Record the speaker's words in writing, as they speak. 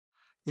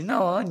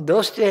In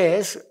those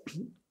days,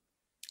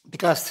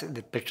 because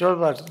the petrol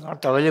was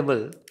not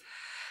available,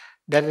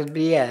 there will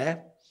be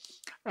a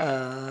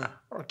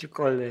what you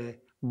call a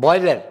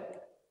boiler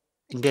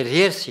in the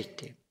rear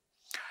seat.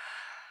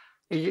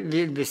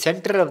 In the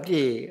center of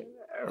the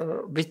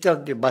width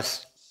of the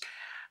bus.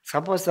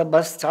 Suppose the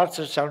bus starts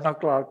at 7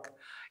 o'clock,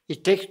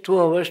 it takes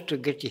 2 hours to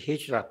get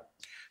heated up.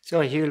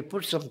 So he will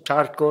put some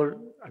charcoal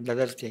and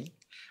other thing,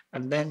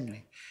 and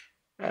then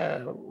he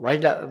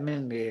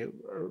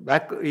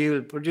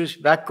will produce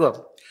vacuum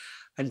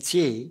and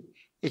see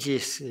it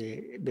is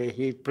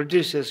he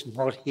produces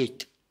more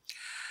heat.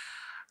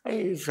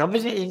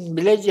 In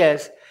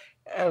villages,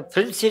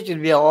 front seat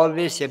will be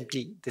always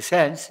empty. The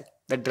sense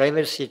the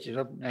driver's seat,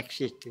 next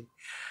seat,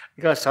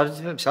 because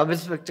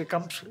sub-inspector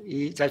comes,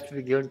 that will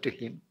be given to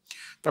him,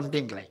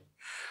 something like.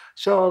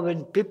 So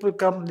when people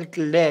come a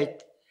little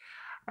late,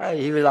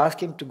 he will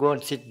ask him to go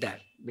and sit there,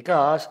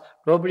 because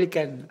nobody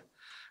can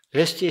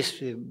rest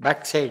his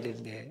backside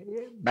in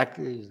the back,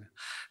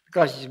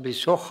 because it will be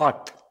so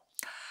hot.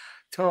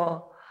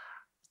 So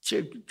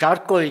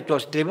charcoal, it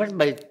was driven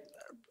by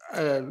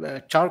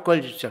charcoal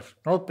itself,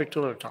 no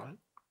petrol at all.